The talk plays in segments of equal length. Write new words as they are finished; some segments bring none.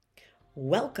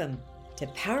Welcome to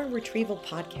Power Retrieval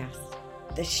Podcast,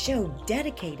 the show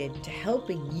dedicated to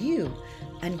helping you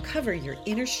uncover your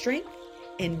inner strength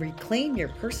and reclaim your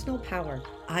personal power.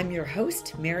 I'm your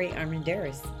host, Mary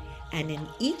Armendariz, and in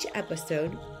each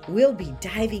episode, we'll be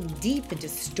diving deep into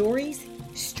stories,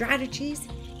 strategies,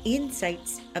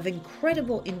 insights of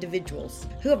incredible individuals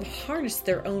who have harnessed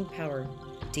their own power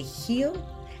to heal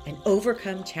and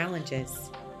overcome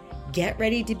challenges. Get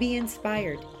ready to be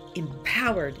inspired,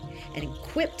 empowered, and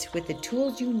equipped with the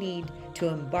tools you need to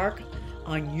embark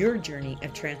on your journey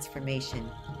of transformation.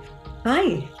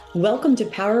 Hi, welcome to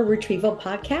Power Retrieval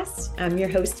Podcast. I'm your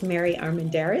host, Mary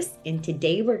Armendariz, and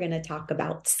today we're going to talk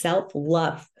about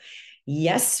self-love.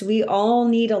 Yes, we all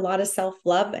need a lot of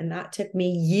self-love, and that took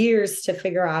me years to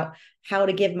figure out how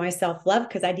to give myself love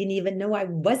because I didn't even know I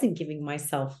wasn't giving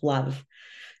myself love.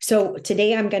 So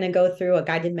today I'm going to go through a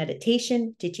guided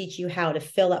meditation to teach you how to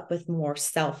fill up with more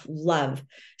self-love.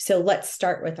 So let's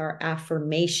start with our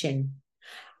affirmation.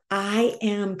 I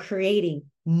am creating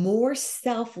more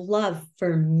self-love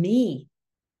for me.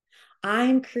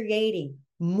 I'm creating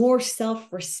more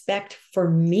self-respect for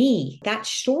me. That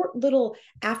short little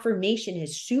affirmation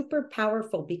is super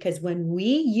powerful because when we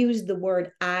use the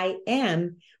word I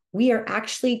am, we are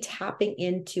actually tapping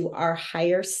into our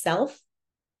higher self,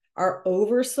 our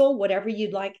oversoul, whatever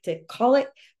you'd like to call it,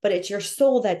 but it's your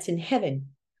soul that's in heaven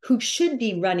who should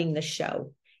be running the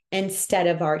show instead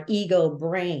of our ego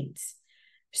brains.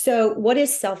 So what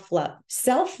is self-love?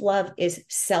 Self-love is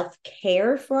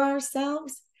self-care for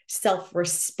ourselves,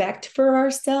 self-respect for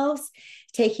ourselves,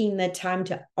 taking the time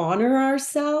to honor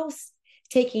ourselves,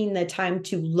 taking the time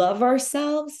to love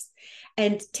ourselves,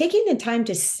 and taking the time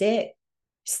to sit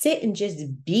and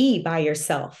just be by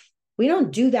yourself. We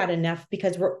don't do that enough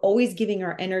because we're always giving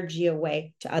our energy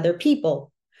away to other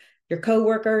people, your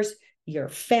coworkers, your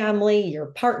family, your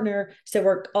partner. So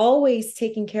we're always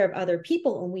taking care of other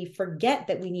people and we forget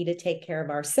that we need to take care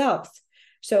of ourselves.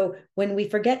 So when we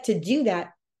forget to do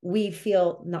that, we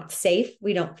feel not safe.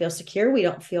 We don't feel secure. We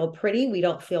don't feel pretty. We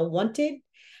don't feel wanted.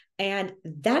 And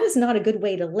that is not a good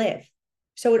way to live.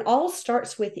 So it all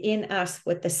starts within us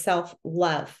with the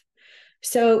self-love.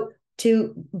 So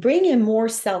to bring in more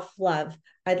self-love,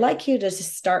 I'd like you to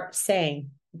start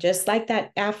saying, just like that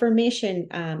affirmation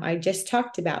I just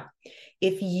talked about,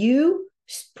 if you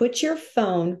put your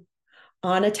phone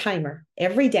on a timer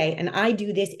every day, and I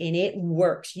do this and it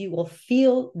works, you will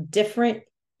feel different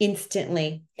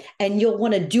instantly, and you'll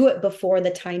want to do it before the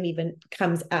time even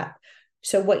comes up.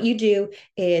 So what you do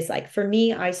is, like for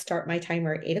me, I start my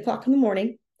timer at 8 o'clock in the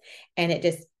morning, and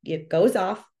it goes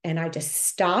off. And I just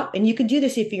stop. And you can do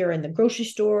this if you're in the grocery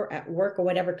store, at work, or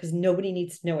whatever, because nobody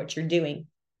needs to know what you're doing.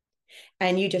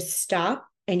 And you just stop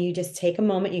and you just take a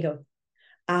moment. You go,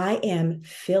 I am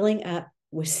filling up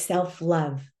with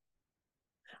self-love.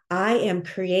 I am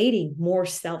creating more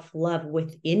self-love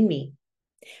within me.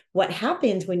 What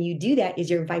happens when you do that is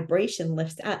your vibration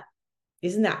lifts up.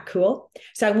 Isn't that cool?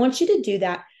 So I want you to do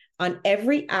that on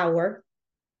every hour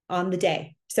on the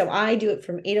day. So I do it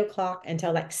from 8 o'clock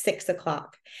until like 6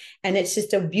 o'clock. And it's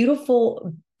just a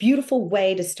beautiful, beautiful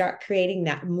way to start creating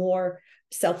that more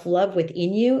self-love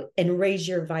within you and raise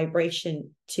your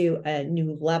vibration to a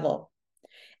new level.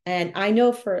 And I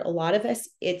know for a lot of us,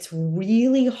 it's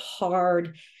really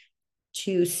hard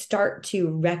to start to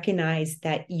recognize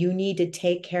that you need to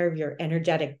take care of your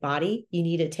energetic body. You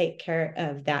need to take care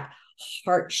of that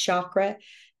heart chakra,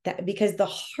 because the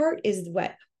heart is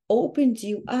what opens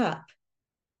you up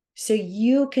so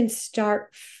you can start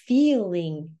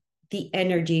feeling the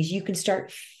energies. You can start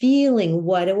feeling,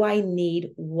 what do I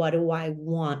need? What do I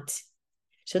want?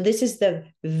 So this is the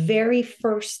very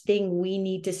first thing we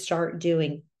need to start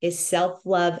doing, is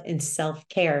self-love and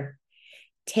self-care.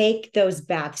 Take those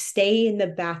baths. Stay in the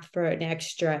bath for an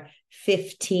extra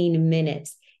 15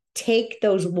 minutes. Take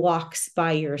those walks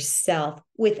by yourself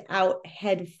without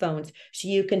headphones so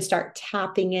you can start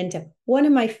tapping into, what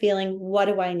am I feeling? What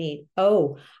do I need?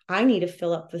 Oh, I need to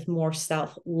fill up with more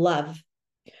self-love.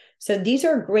 So these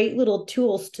are great little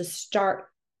tools to start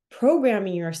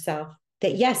programming yourself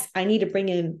that, yes, I need to bring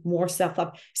in more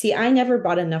self-love. See, I never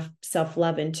brought enough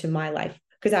self-love into my life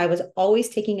because I was always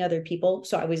taking other people.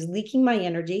 So I was leaking my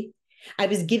energy. I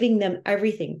was giving them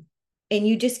everything. And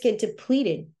you just get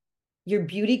depleted. Your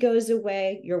beauty goes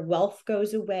away, your wealth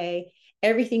goes away,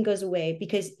 everything goes away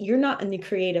because you're not in the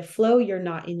creative flow, you're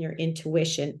not in your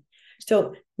intuition.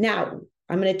 So now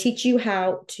I'm going to teach you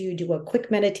how to do a quick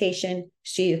meditation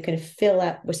so you can fill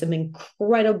up with some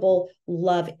incredible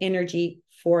love energy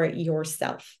for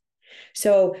yourself.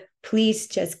 So please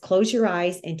just close your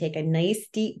eyes and take a nice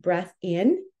deep breath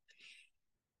in.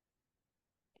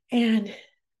 And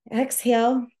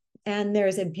Exhale, and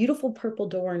there's a beautiful purple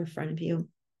door in front of you.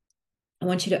 I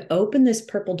want you to open this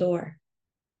purple door,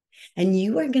 and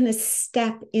you are going to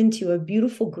step into a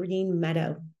beautiful green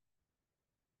meadow.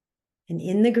 And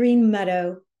in the green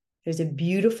meadow, there's a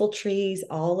beautiful trees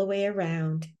all the way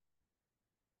around.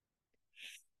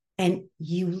 And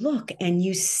you look and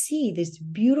you see this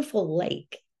beautiful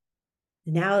lake.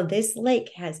 Now this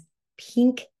lake has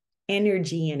pink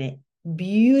energy in it,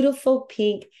 beautiful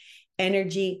pink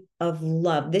energy of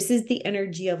love. This is the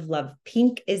energy of love.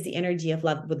 Pink is the energy of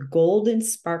love with golden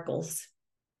sparkles.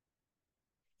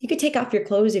 You could take off your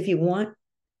clothes if you want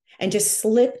and just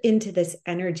slip into this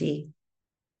energy.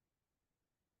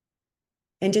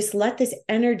 And just let this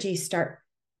energy start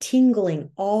tingling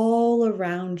all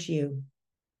around you.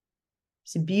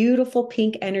 It's a beautiful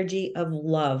pink energy of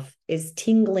love is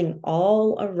tingling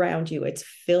all around you. It's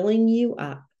filling you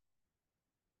up.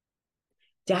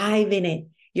 Dive in it.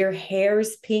 Your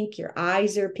hair's pink, your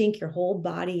eyes are pink, your whole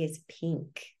body is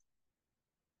pink.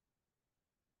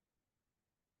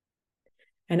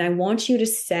 And I want you to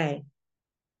say,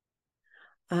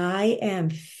 I am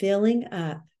filling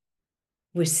up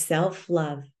with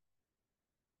self-love.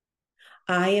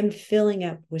 I am filling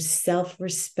up with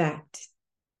self-respect.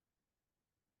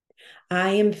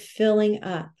 I am filling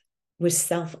up with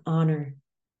self-honor.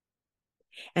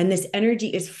 And this energy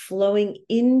is flowing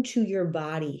into your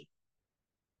body.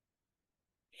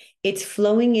 It's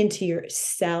flowing into your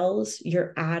cells,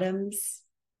 your atoms,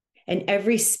 and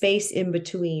every space in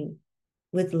between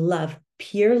with love,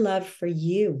 pure love for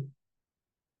you.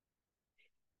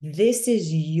 This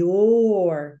is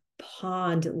your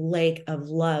pond lake of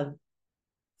love,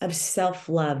 of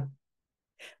self-love.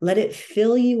 Let it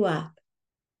fill you up.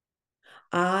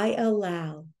 I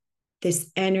allow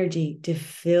this energy to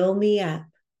fill me up.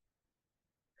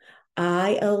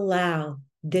 I allow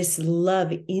this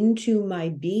love into my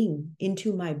being,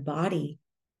 into my body.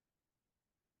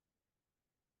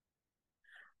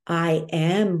 I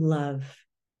am love.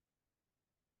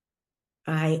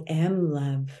 I am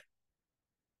love.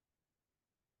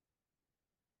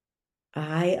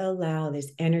 I allow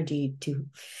this energy to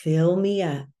fill me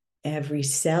up, every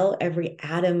cell, every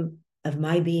atom of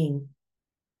my being.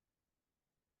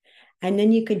 And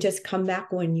then you can just come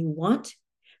back when you want.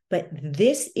 But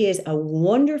this is a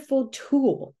wonderful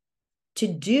tool to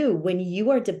do when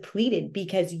you are depleted,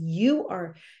 because you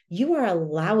are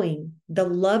allowing the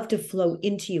love to flow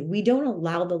into you. We don't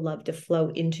allow the love to flow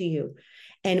into you.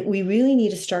 And we really need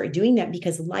to start doing that,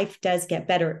 because life does get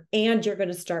better, and you're going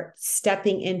to start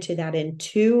stepping into that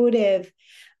intuitive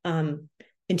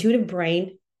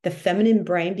brain, the feminine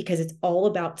brain, because it's all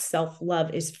about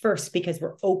self-love is first, because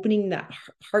we're opening that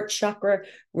heart chakra,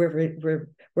 we're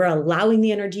allowing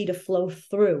the energy to flow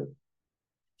through.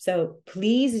 So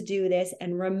please do this.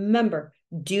 And remember,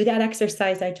 do that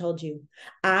exercise I told you.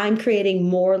 I'm creating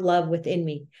more love within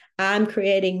me. I'm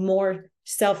creating more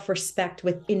self-respect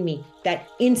within me that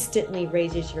instantly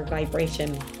raises your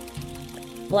vibration.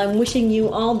 Well, I'm wishing you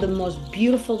all the most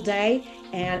beautiful day,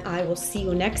 and I will see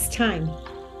you next time.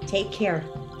 Take care.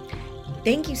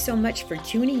 Thank you so much for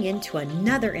tuning in to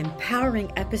another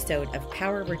empowering episode of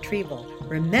Power Retrieval.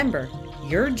 Remember,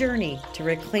 your journey to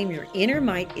reclaim your inner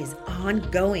might is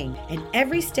ongoing, and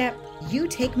every step you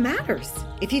take matters.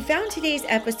 If you found today's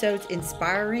episodes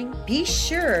inspiring, be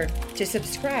sure to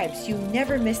subscribe so you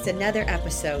never miss another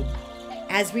episode.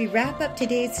 As we wrap up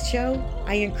today's show,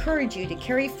 I encourage you to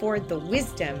carry forward the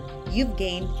wisdom you've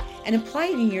gained and apply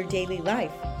it in your daily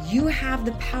life. You have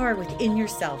the power within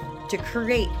yourself to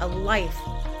create a life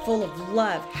full of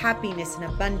love, happiness, and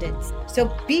abundance.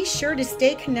 So be sure to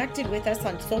stay connected with us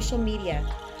on social media.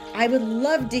 I would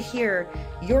love to hear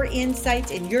your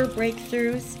insights and your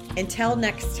breakthroughs. Until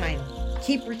next time,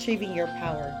 keep retrieving your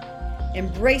power.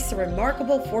 Embrace the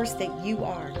remarkable force that you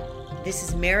are. This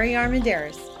is Mary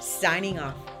Armendariz signing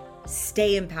off.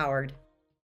 Stay empowered.